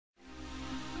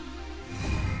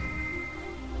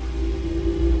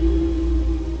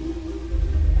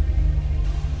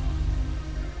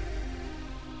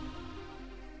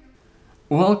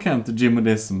Welcome to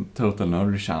GMODISM Total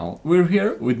Nerdy Channel. We're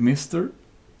here with Mr.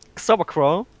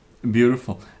 Subacrow.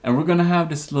 Beautiful, and we're gonna have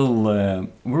this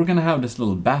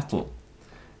little battle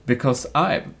because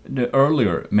I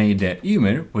earlier made a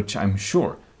YMIR, which I'm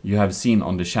sure you have seen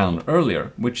on the channel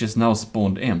earlier, which is now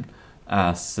spawned in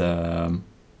as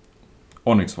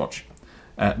Onyx Watch.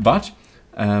 But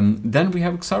then we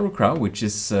have Subacrow, which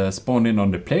is spawned in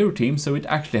on the player team, so it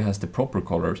actually has the proper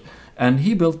colors, and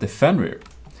he built the FENRIR.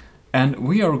 And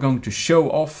we are going to show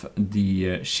off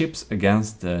the ships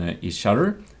against each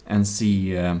other and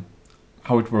see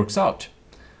how it works out.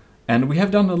 And we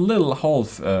have done a little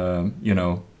half,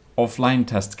 offline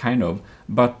test kind of,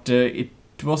 but it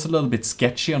was a little bit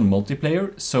sketchy on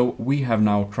multiplayer, so we have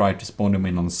now tried to spawn them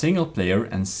in on single player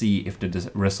and see if the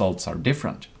results are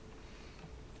different.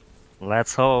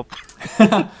 Let's hope.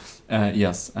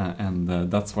 Yes, and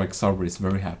that's why Xarber is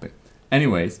very happy.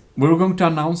 Anyways, we're going to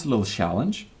announce a little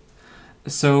challenge.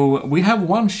 So we have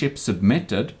one ship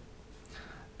submitted,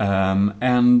 we're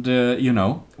going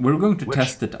to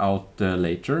test it out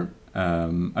later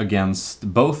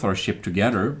against both our ship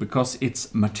together, because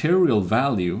its material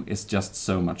value is just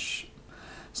so much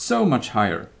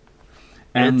higher.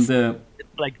 And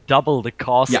it's like double the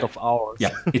cost of ours.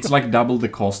 Yeah, it's like double the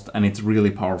cost, and it's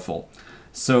really powerful.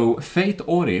 So Fate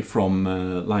Ori from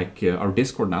our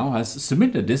Discord now has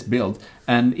submitted this build,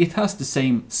 and it has the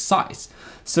same size.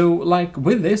 So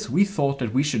with this, we thought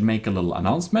that we should make a little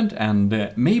announcement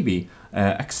and maybe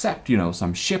accept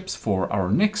some ships for our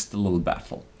next little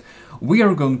battle. We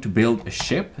are going to build a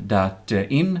ship that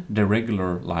in the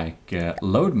regular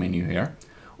load menu here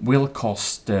will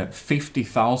cost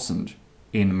 50,000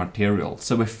 in material.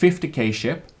 So a 50k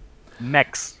ship.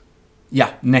 Max.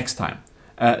 Yeah, next time.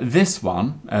 This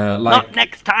one, not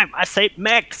next time. I said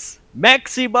max.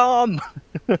 Maximum.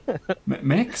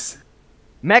 Max.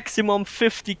 Maximum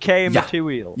 50k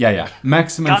material. Yeah.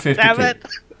 Maximum God 50k. Damn it.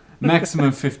 Maximum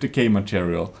 50k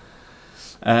material.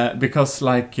 Because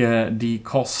the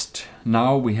cost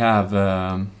now we have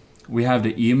the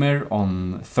YMIR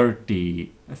on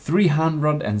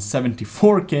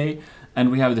 374k,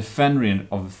 and we have the FENRIR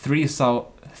of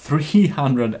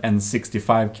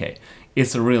 365k.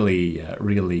 It's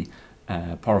really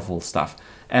powerful stuff.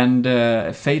 And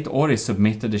Fate Ori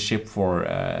submitted a ship for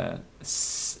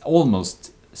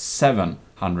almost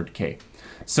 700k.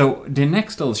 So the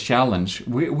next little challenge,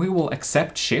 we will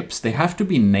accept ships. They have to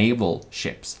be naval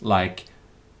ships, not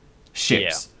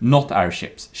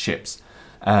airships, ships.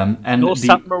 And no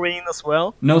submarine as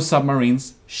well? No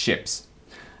submarines, ships.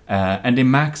 And the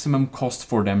maximum cost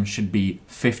for them should be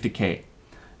 50k.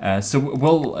 So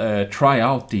we'll try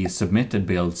out the submitted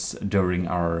builds during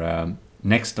our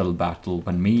next little battle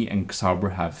when me and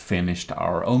Xarber have finished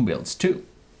our own builds too.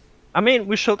 I mean,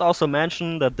 we should also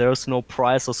mention that there's no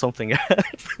prize or something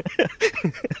else.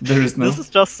 There is no. This is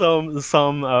just some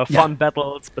fun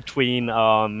battles between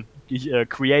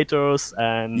creators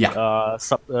and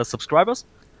subscribers.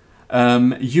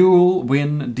 You'll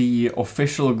win the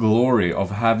official glory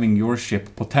of having your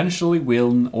ship potentially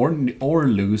win or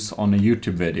lose on a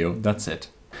YouTube video. That's it.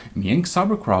 Me and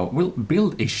Subacrow will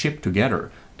build a ship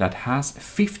together that has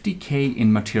 50k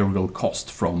in material cost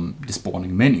from the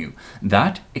spawning menu.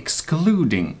 That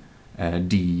excluding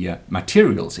the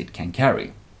materials it can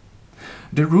carry.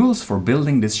 The rules for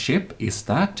building this ship is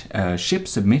that a ship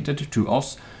submitted to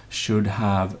us should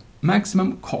have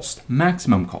maximum cost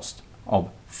of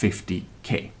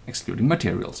 50k, excluding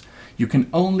materials. You can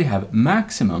only have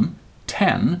maximum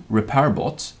 10 repair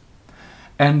bots,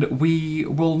 and we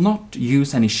will not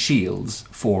use any shields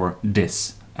for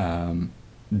this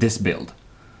this build.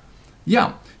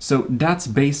 Yeah, so that's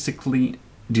basically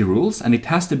the rules, and it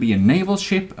has to be a naval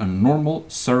ship, a normal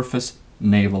surface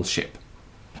naval ship.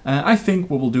 I think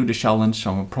we will do the challenge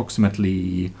on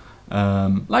approximately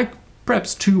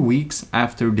perhaps 2 weeks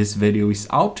after this video is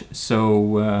out,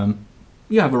 so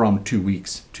you have around 2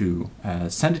 weeks to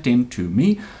send it in to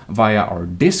me via our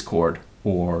Discord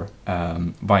or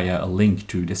via a link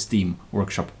to the Steam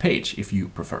Workshop page if you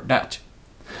prefer that.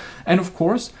 And of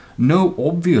course, no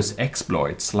obvious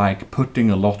exploits like putting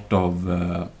a lot of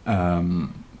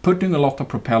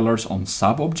propellers on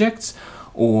sub-objects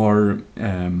or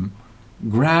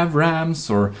grav rams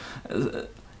or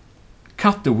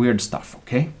cut the weird stuff,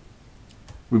 okay?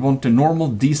 We want a normal,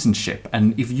 decent ship,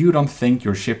 and if you don't think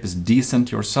your ship is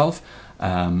decent yourself,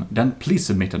 then please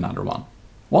submit another one.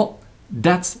 Well,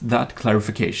 that's that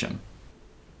clarification.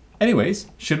 Anyways,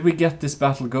 should we get this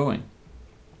battle going?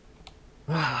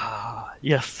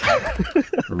 Yes.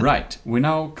 Right, we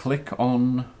now click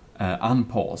on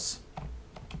unpause.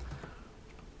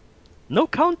 No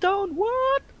countdown?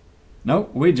 What? No,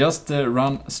 we just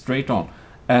run straight on.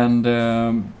 And,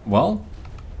 well...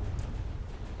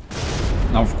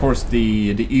 Now, of course,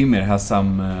 the YMIR has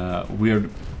some weird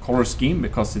color scheme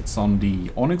because it's on the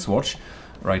Onyx watch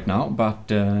right now, but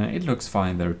it looks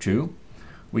fine there too.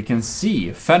 We can see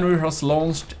FENRIR has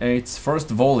launched its first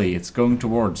volley. It's going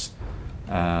towards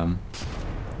the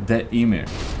YMIR.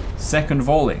 Second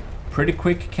volley. Pretty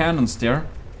quick cannons there.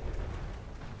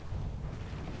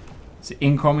 It's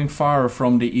incoming fire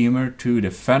from the YMIR to the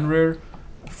FENRIR.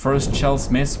 First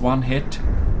shells miss, one hit.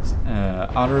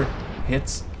 Other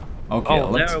hits. Okay,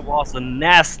 oh, there was a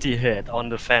nasty hit on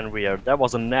the FENRIR. That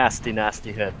was a nasty,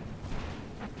 nasty hit.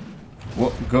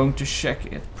 We're going to check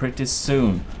it pretty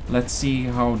soon. Let's see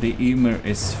how the YMIR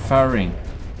is faring.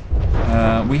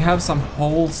 We have some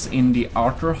holes in the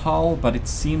outer hull, but it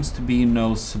seems to be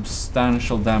no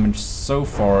substantial damage so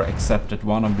far, except at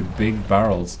one of the big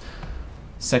barrels.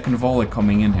 Second volley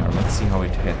coming in here. Let's see how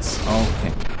it hits.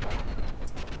 Okay.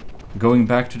 Going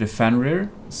back to the FENRIR.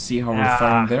 See how we're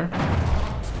faring there.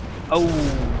 Oh.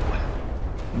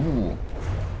 Ooh.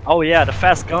 Oh yeah, the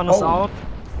fast gun is out.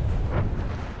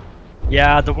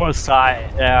 Yeah, the worst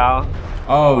side. Yeah.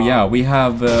 Oh yeah, we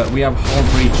have hull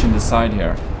breach in the side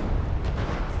here.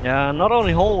 Yeah, not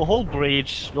only hull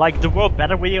breach, like the world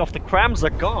battery of the Trams are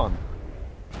gone.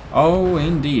 Oh,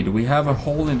 indeed, we have a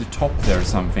hole in the top there.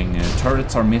 Something.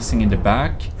 Turrets are missing in the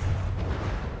back.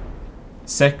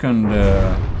 Second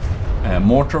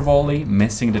mortar volley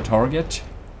missing the target.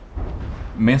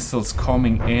 Missiles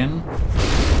coming in.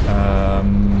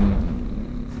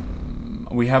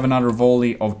 We have another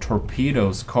volley of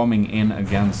torpedoes coming in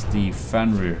against the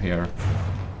FENRIR here.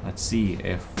 Let's see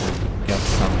if we get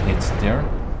some hits there.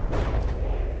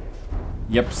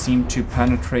 Yep, seem to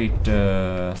penetrate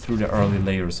through the early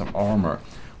layers of armor.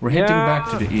 We're hitting back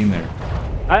to the YMIR.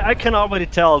 I can already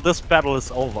tell this battle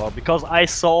is over, because I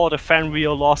saw the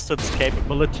FENRIR lost its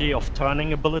capability of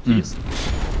turning abilities.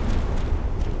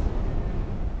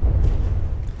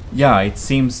 Yeah, it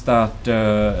seems that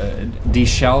the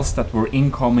shells that were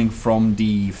incoming from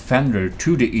the FENRIR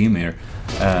to the YMIR,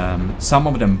 some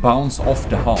of them bounce off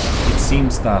the hull. It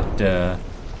seems that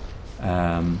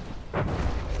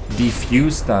the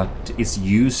fuse that is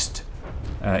used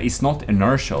is not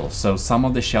inertial, so some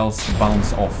of the shells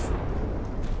bounce off.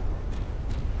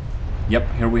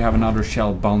 Yep, here we have another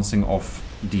shell bouncing off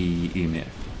the YMIR.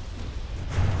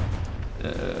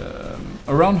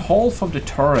 Around half of the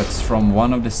turrets from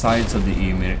one of the sides of the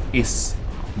YMIR is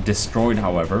destroyed,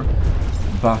 however,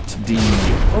 but the...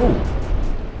 Oh!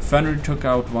 FENRIR took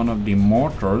out one of the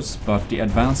mortars, but the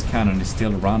advanced cannon is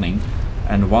still running,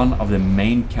 and one of the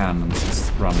main cannons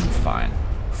is running fine.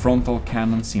 Frontal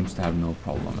cannon seems to have no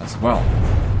problem as well.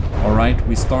 Alright,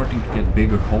 we're starting to get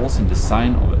bigger holes in the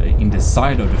side of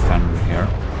the FENRIR here.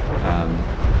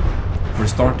 We're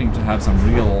starting to have some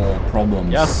real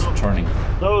problems turning.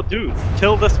 So, dude,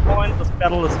 till this point, this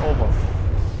battle is over.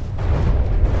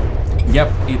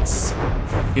 Yep,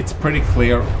 it's pretty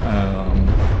clear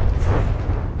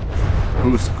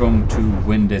who's going to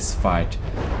win this fight.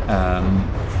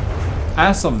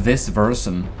 As of this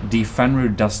version, the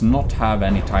FENRIR does not have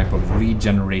any type of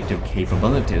regenerative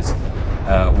capabilities,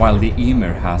 while the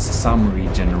YMIR has some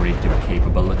regenerative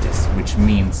capabilities, which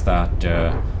means that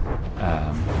the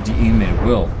YMIR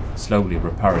will slowly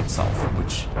repair itself,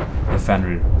 which the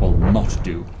FENRIR will not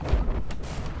do.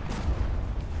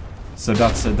 So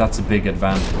that's a big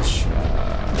advantage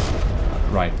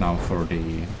right now for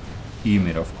the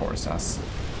YMIR, of course, as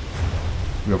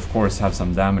we of course have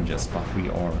some damages, but we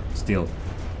are still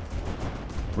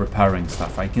repairing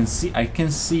stuff. I can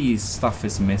see stuff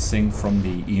is missing from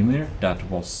the YMIR that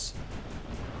was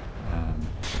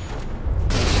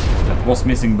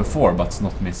missing before, but it's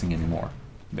not missing anymore,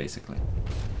 basically.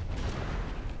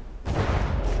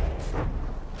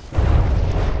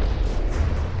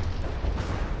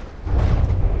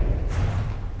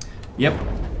 Yep,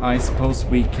 I suppose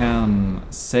we can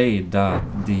say that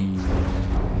the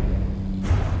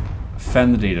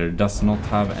FENRIR does not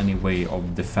have any way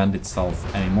of defend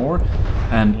itself anymore,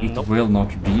 and it will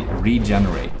not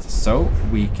regenerate. So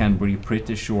we can be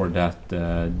pretty sure that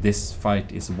this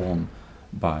fight is won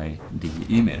by the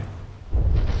YMIR.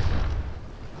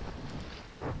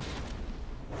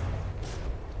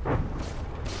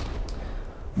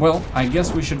 Well, I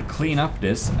guess we should clean up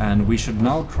this, and we should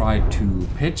now try to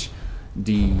pitch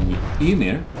the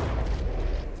YMIR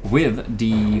with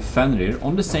the FENRIR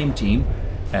on the same team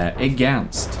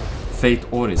against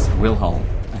BB1-Willhelm,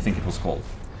 I think it was called.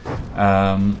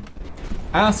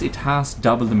 As it has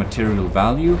double the material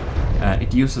value,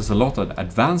 It uses a lot of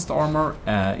advanced armor,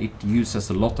 it uses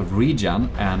a lot of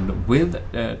regen, and with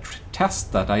tests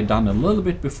that I done a little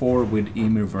bit before with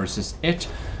YMIR versus it,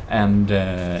 and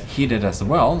he did as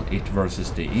well, it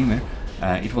versus the YMIR,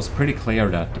 it was pretty clear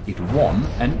that it won,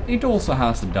 and it also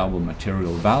has a double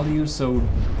material value, so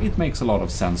it makes a lot of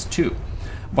sense too.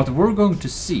 But we're going to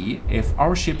see if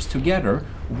our ships together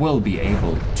will be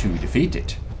able to defeat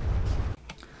it.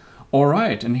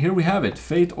 Alright, and here we have it,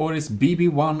 FENRIR's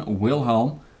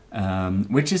BB1-Willhelm,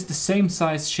 which is the same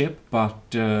size ship, but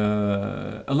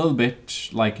a little bit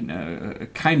like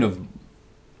kind of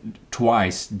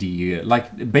twice the,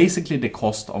 like basically the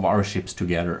cost of our ships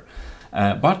together.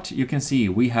 But you can see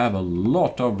we have a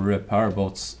lot of repair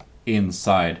boats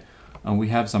inside, and we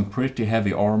have some pretty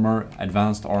heavy armor,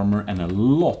 advanced armor, and a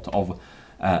lot of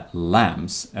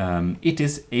lambs. It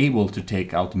is able to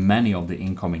take out many of the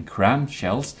incoming cram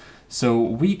shells, so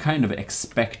we kind of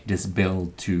expect this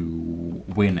build to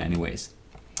win anyways.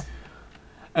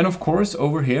 And of course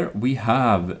over here we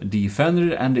have the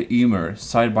FENRIR and the YMIR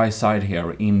side by side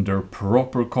here in their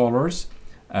proper colors.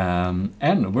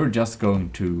 And we're just going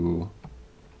to,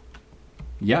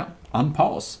 yeah,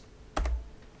 unpause.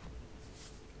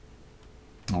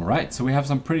 Alright, so we have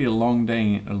some pretty long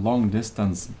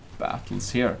distance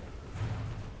battles here.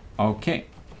 Okay.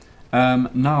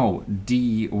 Now,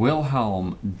 the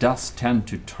Willhelm does tend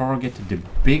to target the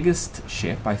biggest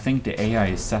ship. I think the AI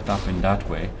is set up in that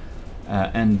way.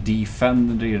 And the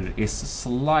FENRIR is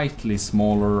slightly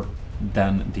smaller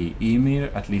than the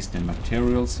YMIR, at least in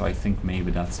material, so I think maybe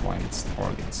that's why it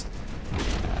targets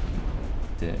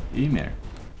the YMIR.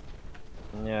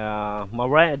 Yeah,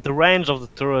 the range of the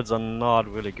turrets are not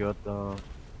really good though.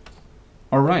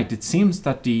 Alright, it seems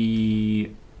that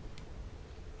the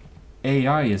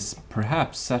AI is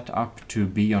perhaps set up to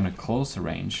be on a closer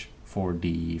range for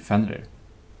the FENRIR.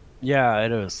 Yeah,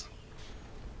 it is.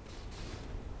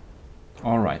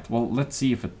 Alright, well, let's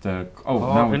see if it...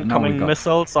 incoming now we got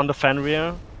missiles on the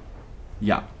FENRIR.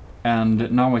 Yeah,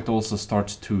 and now it also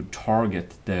starts to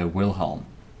target the Willhelm.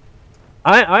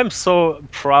 I'm so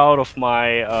proud of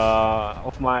my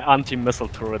anti-missile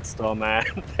turrets though, man.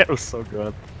 They're so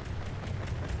good.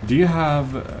 Do you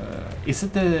have... is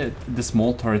it the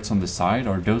small turrets on the side,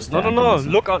 or those... No.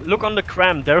 Look on the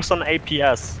cram. There's an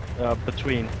APS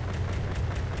between.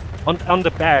 On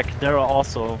the back, there are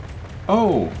also...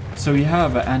 Oh, so you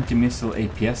have anti-missile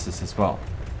APSs as well.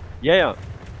 Yeah.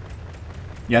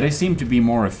 Yeah, they seem to be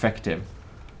more effective.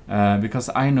 Because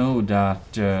I know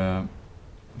that...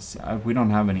 we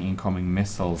don't have any incoming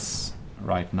missiles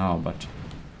right now, but...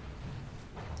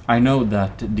 I know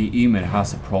that the YMIR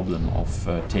has a problem of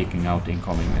taking out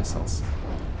incoming missiles.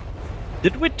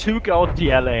 Did we took out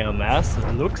the LAMS?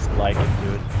 It looks like it,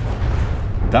 dude.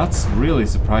 That's really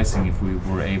surprising if we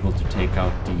were able to take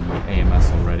out the AMS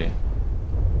already.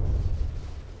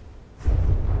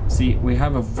 See, we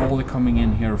have a volley coming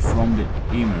in here from the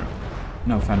YMIR.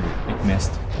 No, FENRIR, it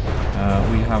missed.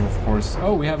 We have, of course...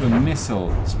 Oh, we have a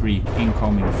missile streak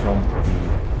incoming from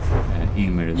the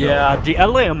YMIR. Yeah, the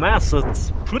LAMS,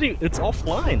 it's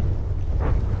offline.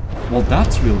 Well,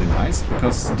 that's really nice,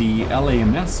 because the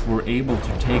LAMS were able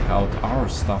to take out our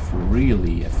stuff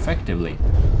really effectively.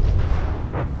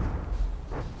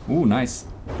 Ooh, nice.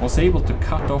 Was able to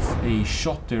cut off a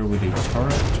shot there with a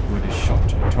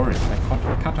turret, I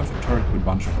cut off a turret with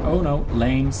one shot. Oh no,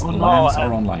 lamps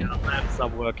are online. Lamps are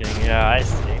working, yeah, I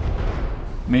see.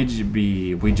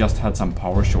 Maybe we just had some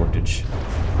power shortage.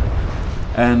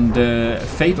 And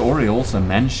Fate Ori also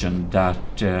mentioned that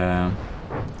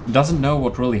doesn't know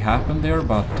what really happened there,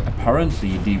 but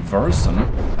apparently the version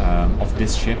of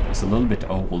this ship is a little bit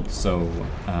old, so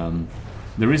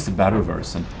there is a better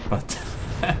version, but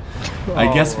I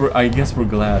guess we're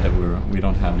glad that we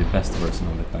don't have the best version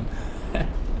of it then.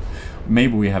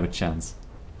 Maybe we have a chance.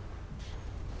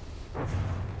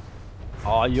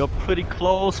 Oh, you're pretty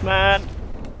close, man.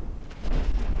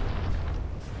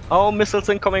 Oh, missiles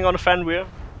incoming on the FENRIR.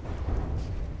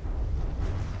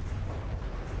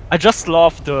 I just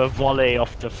love the volley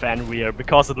of the FENRIR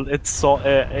because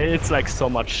it's like so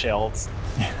much shells.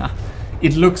 Yeah,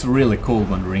 it looks really cool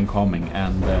when we're incoming,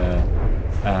 and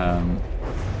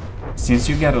since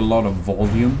you get a lot of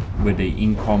volume with the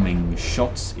incoming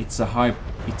shots, it's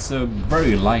a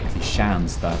very likely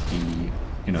chance that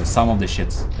some of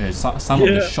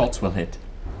the shots will hit.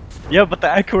 Yeah, but the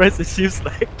accuracy seems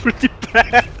like pretty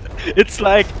bad. It's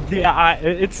like the AI,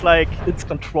 it's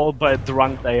controlled by a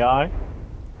drunk AI.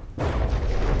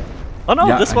 Oh no,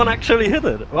 yeah, this one actually hit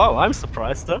it. Wow, I'm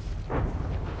surprised though.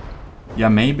 Yeah,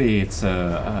 maybe it's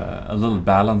a little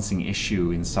balancing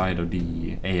issue inside of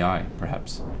the AI,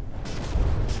 perhaps.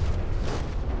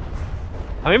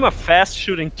 I mean, my fast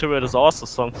shooting turret is also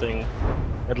something,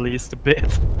 at least a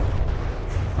bit.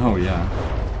 Oh yeah.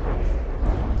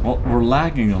 Well, we're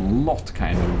lagging a lot,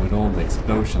 kind of, with all the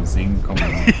explosions,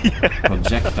 incoming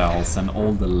projectiles, and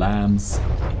all the lamps,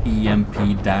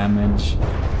 EMP damage.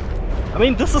 I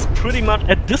mean, this is pretty much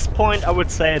at this point. I would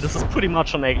say this is pretty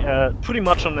much on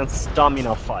a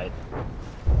stamina fight.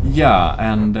 Yeah,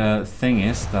 and thing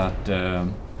is that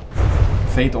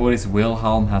Fate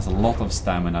YMIR has a lot of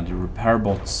stamina. The repair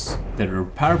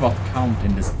bot count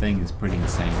in this thing is pretty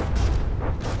insane.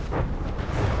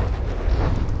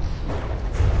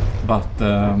 But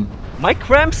my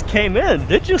cramps came in.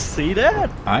 Did you see that?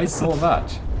 I saw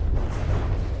that.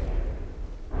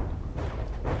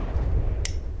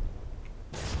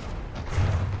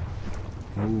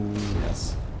 Oh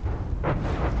yes.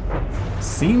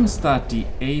 Seems that the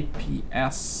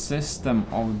APS system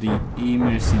of the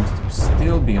YMIR seems to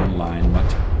still be online,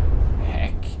 but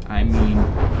heck, I mean,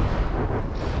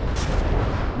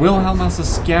 Willhelm has a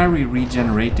scary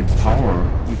regenerative power.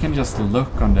 You can just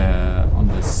look on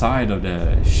the side of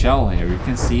the shell here. You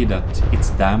can see that it's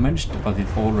damaged, but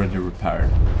it's already repaired.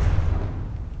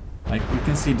 Like, we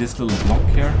can see this little block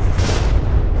here.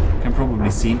 You can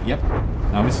probably see, yep,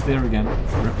 now it's there again,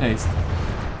 replaced.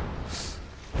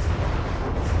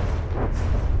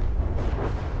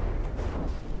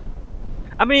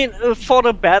 I mean, for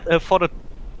the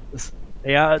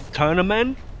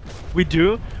tournament,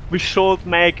 we should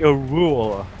make a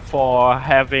rule for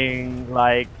having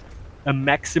like a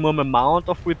maximum amount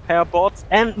of repair bots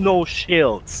and no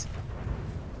shields.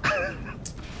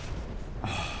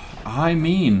 I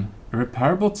mean,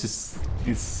 repair bots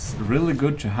is really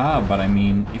good to have, but I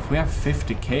mean, if we have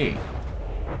 50k,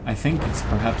 I think it's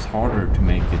perhaps harder to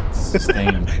make it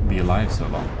sustain, be alive so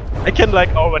long. I can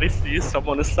like already see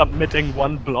someone is submitting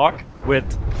one block with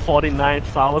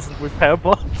 49,000 repair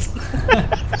bots.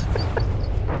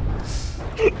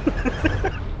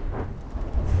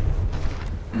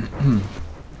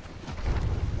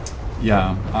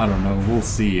 Yeah, I don't know, we'll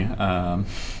see.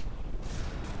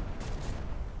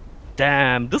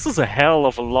 Damn, this is a hell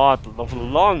of a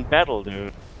long battle,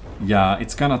 dude. Yeah,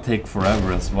 it's gonna take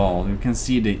forever as well. You can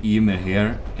see the YMIR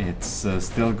here. It's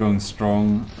still going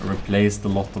strong, replaced a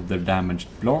lot of their damaged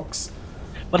blocks.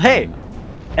 But hey,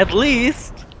 at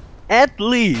least,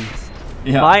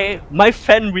 yeah. my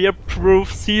FENRIR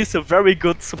proves he's a very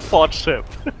good support ship.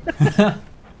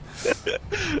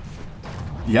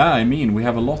 Yeah, I mean, we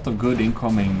have a lot of good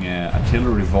incoming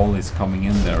artillery volleys coming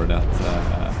in there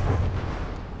that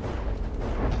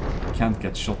can't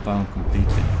get shot down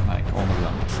completely, like all of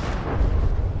them.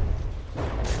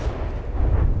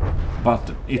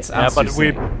 But it's as you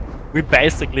say. We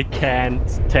basically can't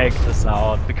take this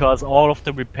out because all of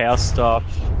the repair stuff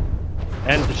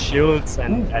and the shields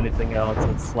and anything else,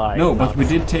 it's like no, but we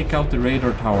did take out the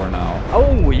radar tower now.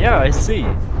 Oh yeah, I see.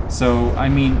 So I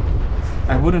mean,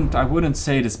 I wouldn't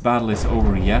say this battle is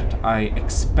over yet. I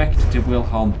expect the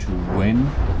Willhelm to win,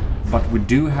 but we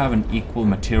do have an equal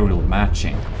material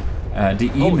matching. The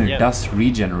YMIR does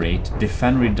regenerate, the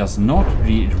FENRIR does not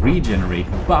regenerate,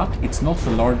 but it's not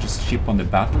the largest ship on the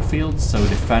battlefield, so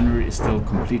the FENRIR is still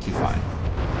completely fine.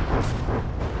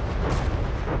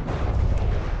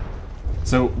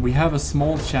 So we have a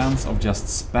small chance of just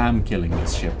spam killing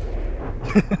this ship.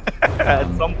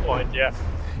 At some point, yeah.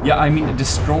 Yeah, I mean, the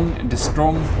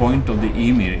strong point of the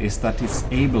YMIR is that it's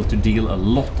able to deal a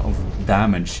lot of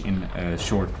damage in a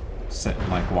short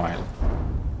while.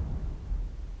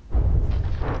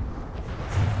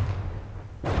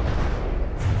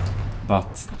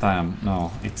 But damn,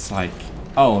 no, it's like,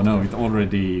 oh no, it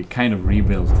already kind of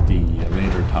rebuilt the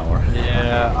radar tower.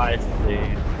 Yeah, I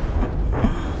see.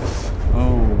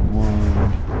 Oh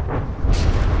man,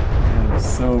 I have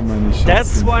so many shots.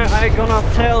 That's why I gonna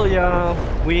tell ya,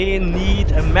 we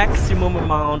need a maximum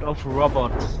amount of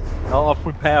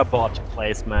repair bot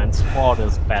placements for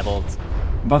these battles.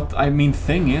 But I mean,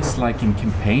 thing is, like in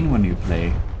campaign when you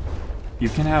play, you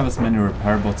can have as many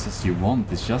repair bots as you want,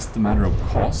 it's just a matter of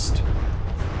cost.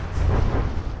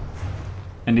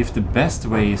 And if the best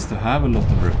way is to have a lot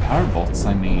of repair bots,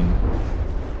 I mean,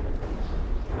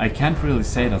 I can't really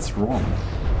say that's wrong.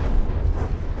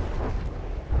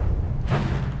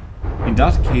 In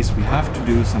that case, we have to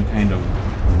do some kind of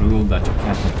rule that you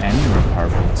can't have any repair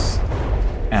bots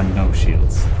and no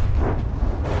shields.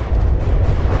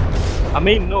 I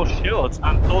mean, no shields,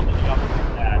 I'm totally up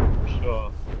with that, for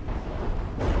sure.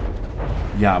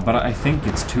 Yeah, but I think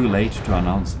it's too late to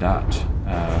announce that,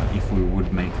 if we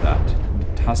would make that.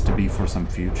 It has to be for some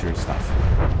future stuff.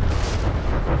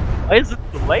 Why is it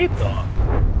too late though?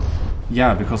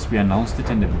 Yeah, because we announced it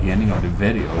in the beginning of the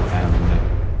video,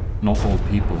 and not all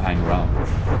people hang around.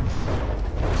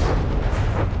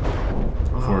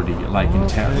 For the like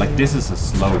this is a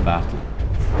slow battle.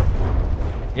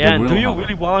 Yeah, and do you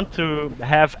really want to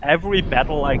have every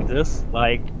battle like this,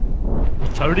 like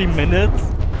 30 minutes?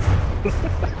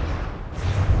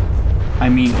 I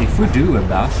mean, if we do a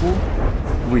battle,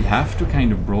 we have to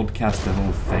kind of broadcast the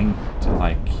whole thing to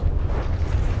like,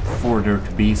 for there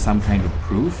to be some kind of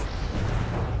proof.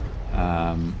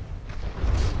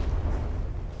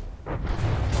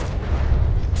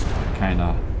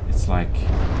 Kinda, it's like,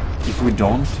 if we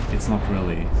don't, it's not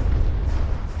really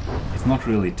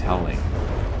telling.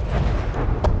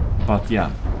 But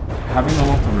yeah, having a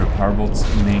lot of repair bots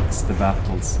makes the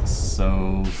battles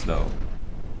so slow.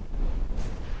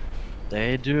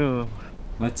 They do.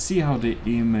 Let's see how the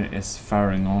YMIR is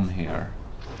faring on here.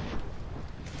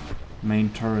 Main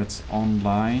turrets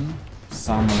online.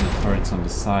 Some of the turrets on the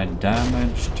side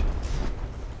damaged.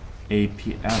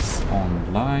 APS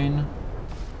online.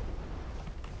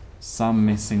 Some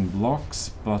missing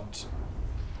blocks, but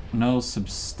no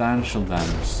substantial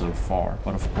damage so far.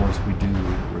 But of course we do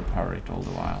repair it all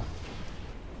the while.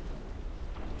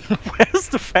 Where's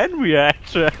the FENRIR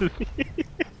actually?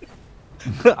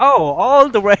 Oh, all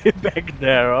the way back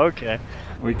there, okay.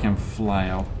 We can fly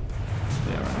up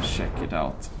there and check it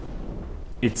out.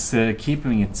 It's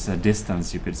keeping its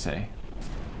distance, you could say.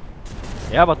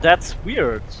 Yeah, but that's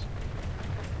weird.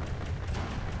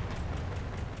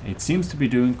 It seems to be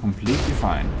doing completely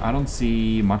fine. I don't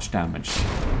see much damage.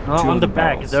 No, on the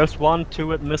back, there's one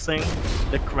turret missing.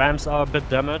 The crams are a bit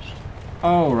damaged.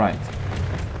 Oh, right.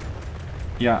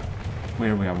 Yeah,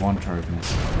 where we have one turret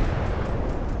missing.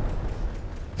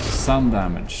 Some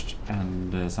damaged,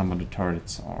 and some of the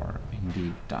turrets are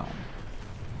indeed down.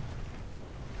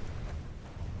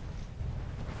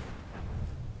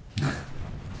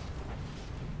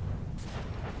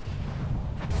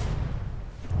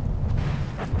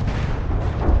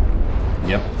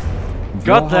 Yep.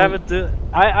 God damn it,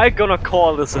 I gonna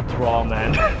call this a draw,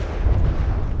 man.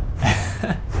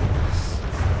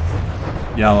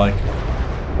 Yeah, like,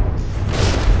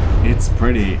 it's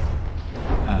pretty...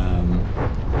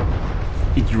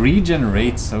 it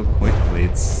regenerates so quickly,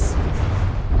 it's...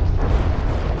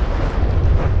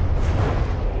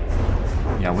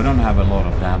 Yeah, we don't have a lot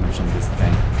of damage on this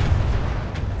thing.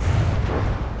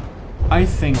 I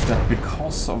think that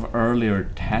because of earlier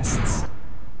tests,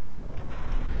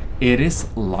 it is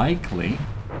likely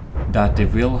that the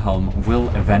Wilhelm will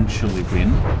eventually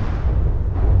win,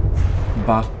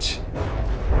 but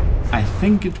I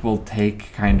think it will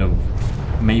take kind of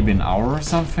maybe an hour or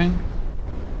something.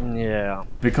 Yeah.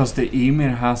 Because the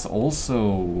YMIR has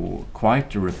also quite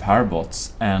the repair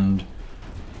bots, and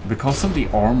because of the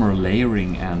armor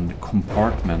layering and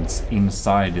compartments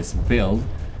inside this build,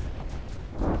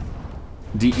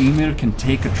 the YMIR can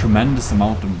take a tremendous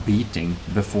amount of beating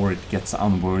before it gets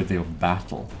unworthy of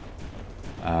battle.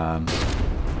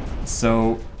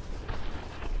 So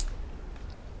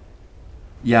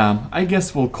yeah, I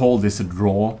guess we'll call this a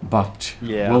draw, but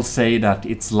we'll say that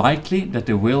it's likely that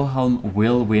the Wilhelm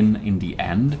will win in the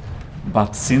end.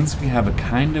 But since we have a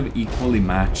kind of equally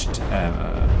matched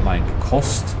like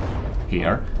cost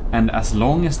here, and as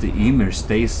long as the YMIR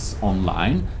stays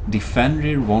online, the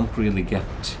FENRIR won't really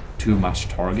get too much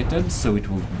targeted, so it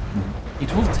will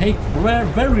take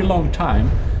very long time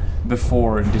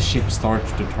before the ship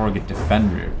starts to target the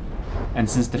FENRIR. And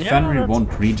since the FENRIR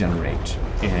won't regenerate,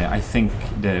 I think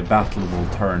the battle will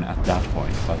turn at that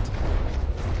point. But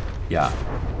yeah,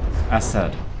 as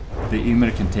said, the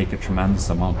YMIR can take a tremendous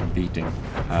amount of beating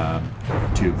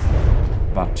too,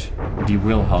 but the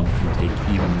Wilhelm can take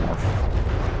even more.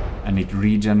 And it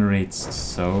regenerates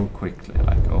so quickly,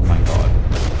 like, oh my god.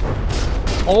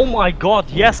 Oh my god,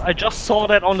 yes, I just saw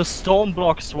that on the stone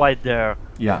blocks right there.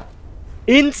 Yeah.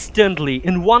 Instantly,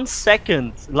 in 1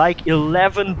 second, like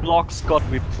 11 blocks got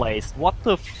replaced. What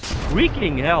the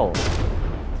freaking hell?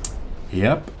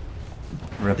 Yep.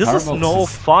 This is no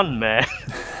fun, man.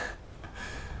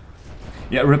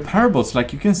 Yeah, repair bots,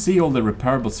 like you can see all the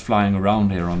repair bots flying around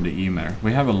here on the YMIR.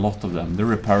 We have a lot of them. They're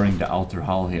repairing the outer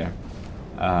hull here.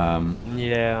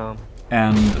 Yeah.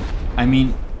 And, I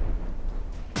mean,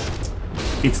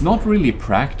 it's not really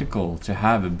practical to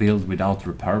have a build without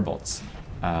repair bots.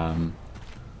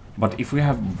 But if we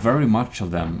have very much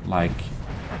of them, like,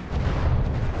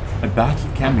 a battle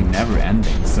can be never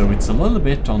ending. So it's a little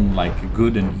bit on like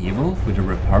good and evil with the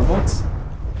repair bots.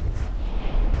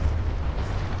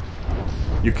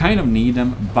 You kind of need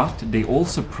them, but they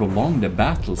also prolong the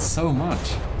battle so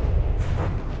much.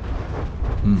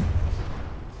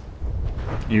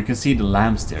 You can see the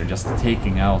lamps there just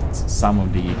taking out some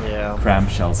of the cram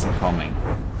shells incoming.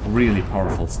 really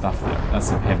powerful stuff there. That's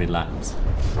some heavy lambs.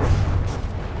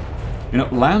 You know,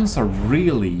 lambs are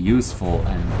really useful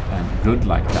and good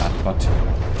like that, but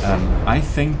I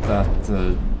think that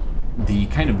the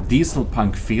kind of diesel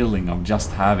punk feeling of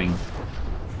just having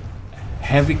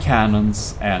heavy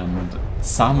cannons and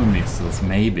some missiles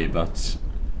maybe, but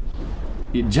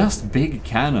just big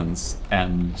cannons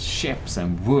and ships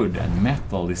and wood and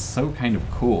metal is so kind of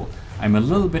cool. I'm a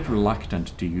little bit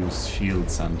reluctant to use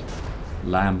shields and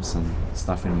lamps and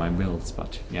stuff in my builds,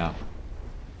 but yeah.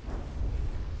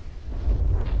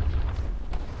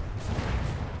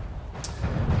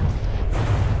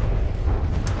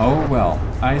 Oh well,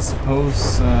 I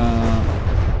suppose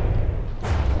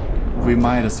we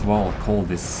might as well call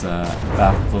this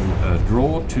battle a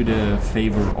draw to the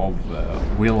favor of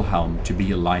Willhelm to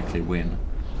be a likely win.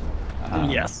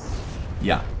 Yes.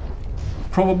 Yeah.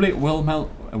 Probably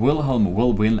Willhelm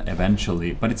will win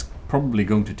eventually, but it's probably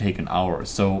going to take an hour,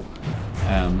 so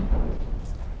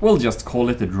we'll just call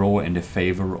it a draw in the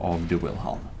favor of the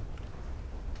Willhelm.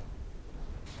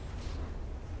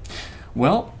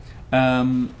 Well,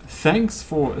 thanks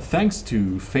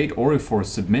to Fate Ori for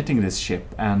submitting this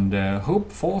ship, and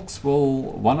hope folks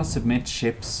will wanna submit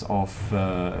ships of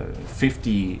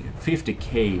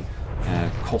 50k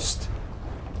cost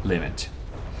limit,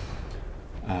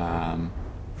 and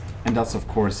that's of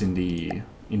course in the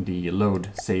load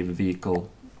save vehicle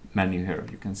menu here.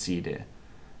 You can see the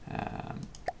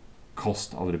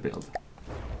cost of the build,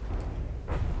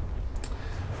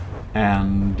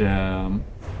 and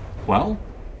well,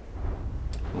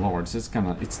 lords, it's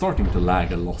starting to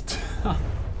lag a lot.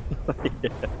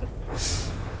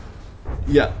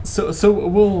 Yeah, so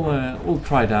we'll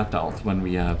try that out when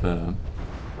we have.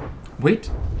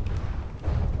 Wait,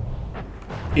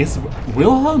 is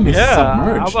Willhelm is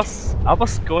submerged? I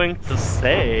was going to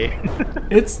say.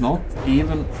 It's not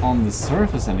even on the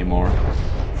surface anymore.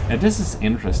 This is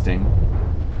interesting.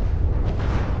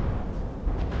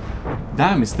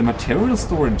 Damn, is the material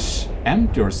storage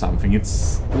empty or something?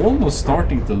 It's almost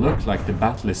starting to look like the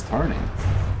battle is turning.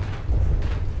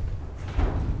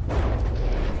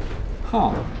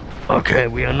 Huh. Okay,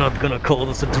 we are not gonna call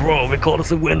this a draw, we call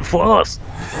this a win for us.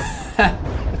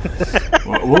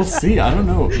 Well, we'll see, I don't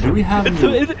know. Do we have...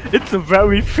 It's a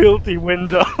very filthy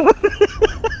window.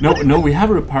 No, we have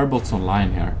repair bots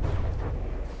online here.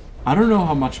 I don't know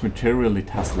how much material it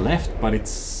has left, but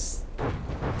it's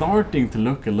starting to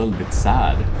look a little bit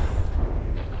sad.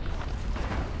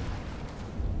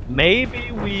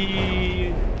 Maybe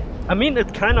we... I mean,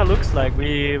 it kind of looks like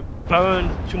we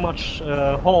burned too much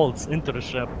holes into the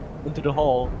ship, into the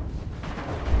hull.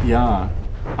 Yeah,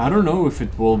 I don't know if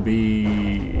it will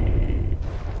be...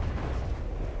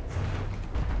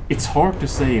 It's hard to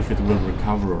say if it will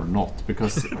recover or not,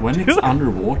 because when it's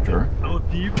underwater... So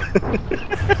deep.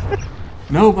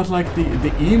 No, but like the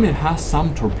YMIR has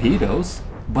some torpedoes,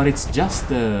 but it's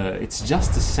just a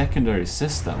secondary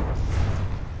system.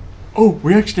 Oh,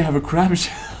 we actually have a crab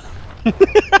shell.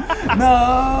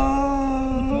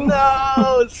 No!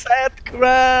 No, sad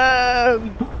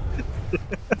crab!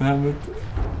 Damn it.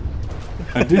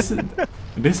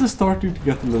 This is starting to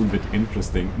get a little bit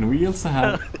interesting. And we also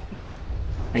have...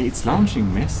 It's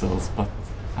launching missiles, but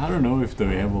I don't know if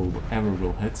they ever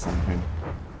will hit something.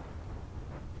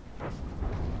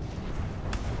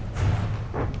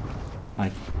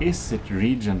 Like, is it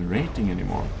regenerating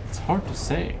anymore? It's hard to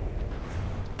say.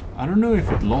 I don't know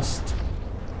if it lost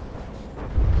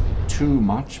too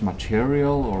much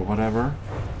material or whatever.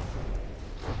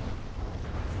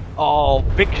 Oh,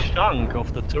 big chunk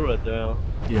of the turret there.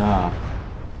 Yeah.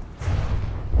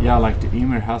 Yeah, like the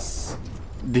YMIR has...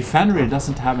 The FENRIR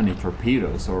doesn't have any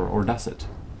torpedoes, or does it?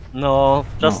 No,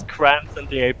 just No. cramps in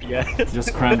the APS.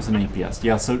 Just crams and APS.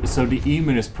 Yeah, so the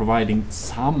YMIR is providing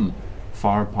some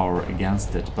firepower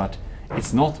against it, but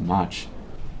it's not much.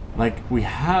 Like we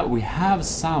have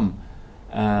some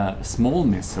small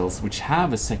missiles which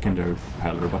have a secondary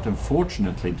propeller, but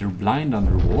unfortunately they're blind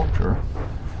underwater.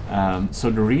 So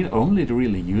they're only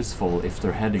really useful if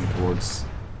they're heading towards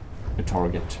a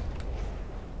target.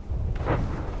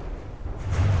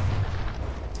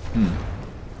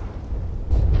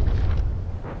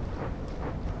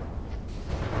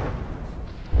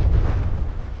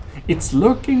 It's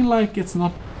looking like it's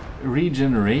not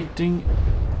regenerating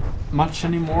much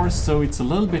anymore, so it's a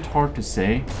little bit hard to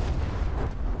say.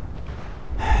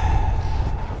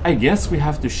 I guess we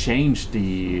have to change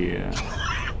the...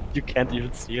 You can't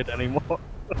even see it anymore.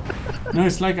 No,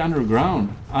 it's like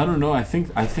underground. I don't know. I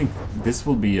think this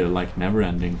will be a like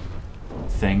never-ending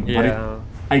thing. Yeah. But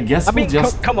I guess I mean, we'll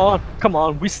just... come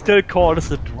on. We still call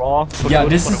this a draw. Yeah,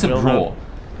 this is a draw.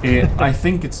 I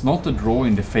think it's not a draw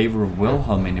in the favor of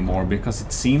Wilhelm anymore, because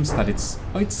it seems that it's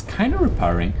kind of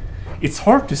repairing. It's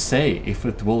hard to say if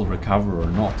it will recover or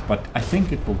not, but I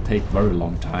think it will take very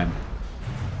long time.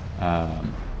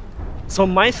 So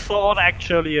my thought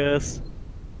actually is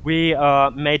we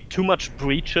made too much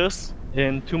breaches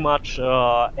in too much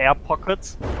air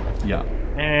pockets. Yeah.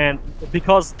 And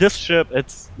because this ship,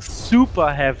 it's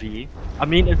super heavy. I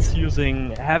mean, it's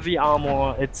using heavy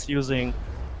armor, it's using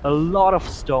a lot of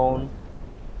stone.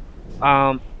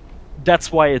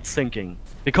 That's why it's sinking.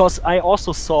 Because I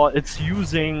also saw it's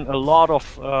using a lot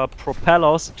of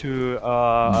propellers to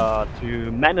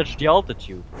manage the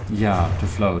altitude. Yeah, to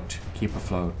float, keep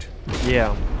afloat.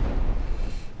 Yeah.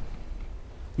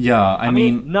 Yeah, I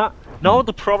mean now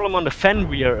the problem on the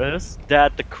FENRIR is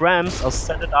that the crams are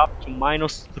set it up to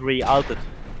 -3 altitude.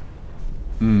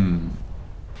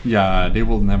 Yeah, they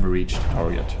will never reach the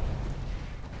target.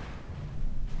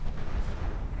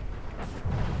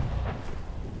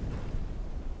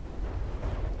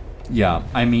 Yeah,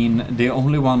 I mean, the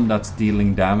only one that's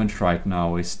dealing damage right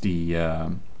now is the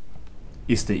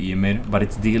YMIR, but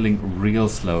it's dealing real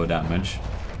slow damage.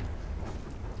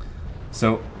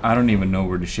 So I don't even know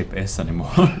where the ship is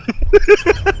anymore.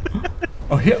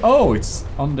 Oh, here! Oh, it's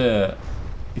on a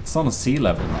sea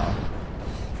level now.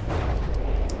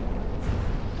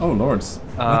 Oh lords!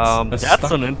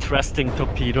 That's an interesting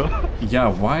torpedo. Yeah,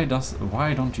 why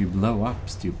don't you blow up,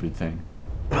 stupid thing?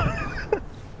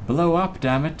 Blow up,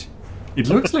 damn it! It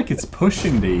looks like it's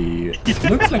pushing the. It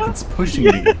looks like it's pushing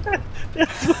the.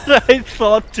 That's what I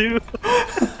thought too.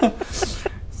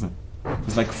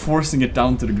 It's like forcing it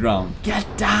down to the ground. Get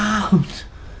down!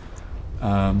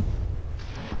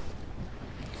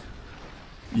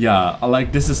 Yeah,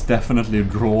 like this is definitely a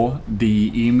draw.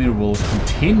 The YMIR will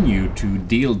continue to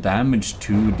deal damage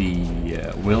to the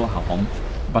Wilhelm,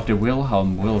 but the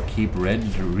Wilhelm will keep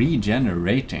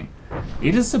regenerating.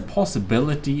 It is a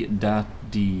possibility that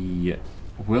the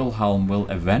Wilhelm will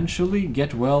eventually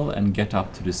get well and get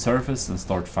up to the surface and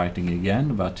start fighting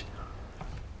again, but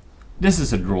this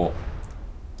is a draw.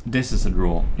 This is a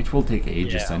draw. It will take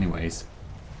ages anyways.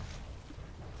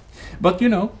 But you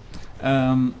know,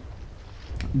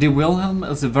 the Wilhelm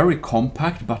is a very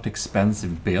compact but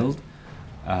expensive build.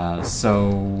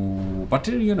 But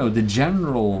you know, the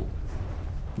general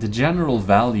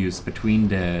values between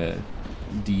the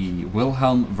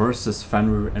Wilhelm versus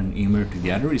FENRIR and YMIR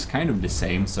together is kind of the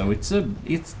same, so it's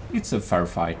a fair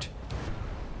fight.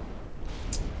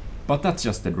 But that's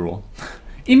just a draw.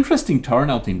 Interesting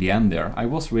turnout in the end there. I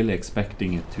was really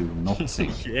expecting it to not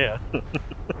sink. Yeah.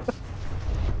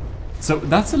 So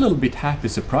that's a little bit happy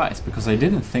surprise, because I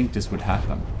didn't think this would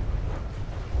happen.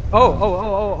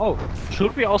 Oh.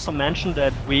 Should we also mention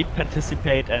that we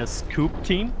participate as Coop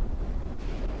team?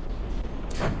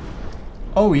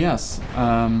 Oh yes,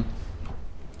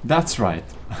 that's right.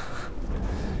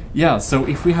 Yeah, so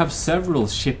if we have several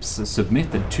ships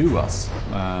submitted to us,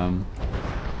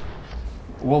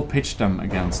 we'll pitch them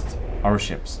against our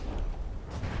ships.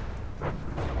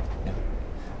 Yeah.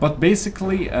 But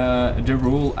basically, the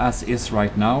rule as is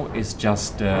right now is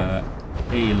just a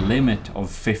limit of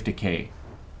 50k.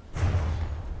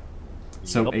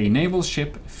 So a naval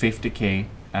ship, 50k,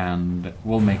 and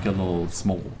we'll make a little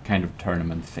small kind of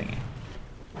tournament thingy.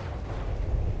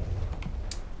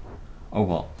 Oh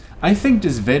well. I think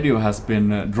this video has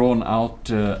been drawn out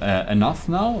enough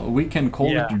now. We can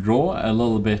call it a draw, a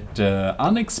little bit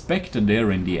unexpected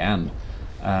there in the end.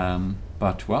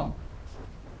 But well.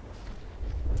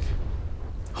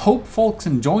 Hope folks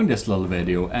enjoyed this little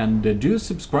video, and do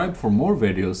subscribe for more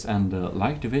videos, and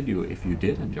like the video if you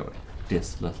did enjoy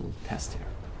this little test here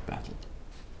battle.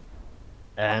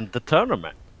 And the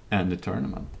tournament. And the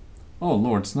tournament. Oh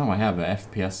lords, now I have a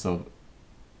FPS of...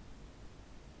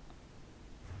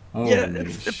 Yeah,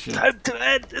 it's time to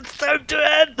end! It's time to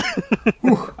end!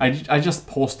 Whew, I just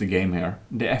paused the game here.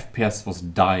 The FPS was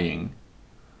dying.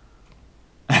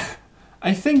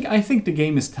 I think the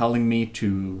game is telling me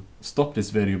to stop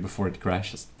this video before it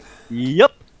crashes.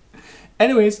 Yep.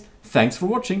 Anyways, thanks for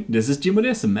watching. This is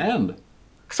GMODISM and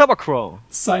Sabacrow.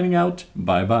 signing out.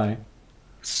 Bye bye.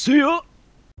 See you!